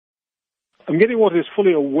Umgeni Water is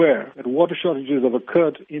fully aware that water shortages have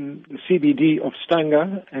occurred in the CBD of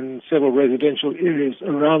Stanger and several residential areas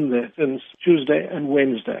around there since Tuesday and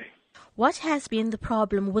Wednesday. What has been the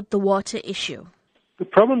problem with the water issue? The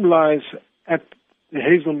problem lies at the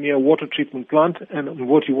Hazelmere water treatment plant and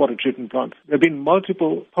Umvoti water treatment plant. There have been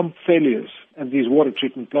multiple pump failures at these water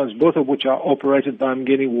treatment plants, both of which are operated by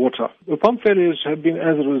Umgeni Water. The pump failures have been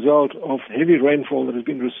as a result of heavy rainfall that has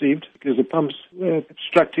been received because the pumps were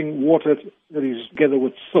extracting water that is together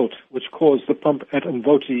with silt, which caused the pump at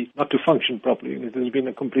Umvoti not to function properly. It has been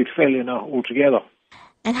a complete failure now altogether.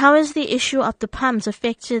 And how has the issue of the pumps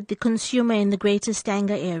affected the consumer in the greater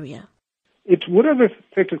Stanger area? It would have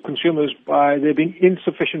affected consumers by there being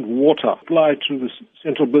insufficient water supplied to the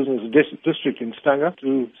central business district in Stanger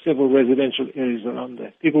to several residential areas around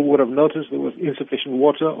there. People would have noticed there was insufficient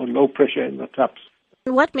water or low pressure in the taps.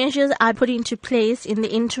 What measures are put into place in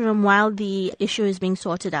the interim while the issue is being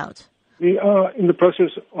sorted out? We are in the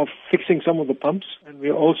process of fixing some of the pumps, and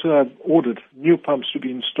we also have ordered new pumps to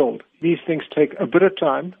be installed. These things take a bit of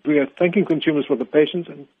time. We are thanking consumers for the patience,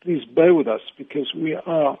 and please bear with us because we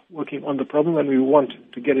are working on the problem and we want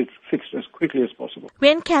to get it fixed as quickly as possible.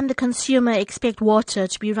 When can the consumer expect water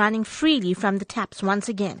to be running freely from the taps once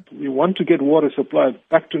again? We want to get water supply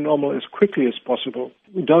back to normal as quickly as possible.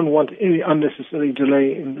 We don't want any unnecessary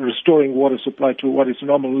delay in restoring water supply to what its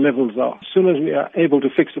normal levels are. As soon as we are able to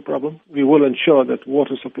fix the problem, we will ensure that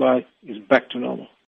water supply is back to normal.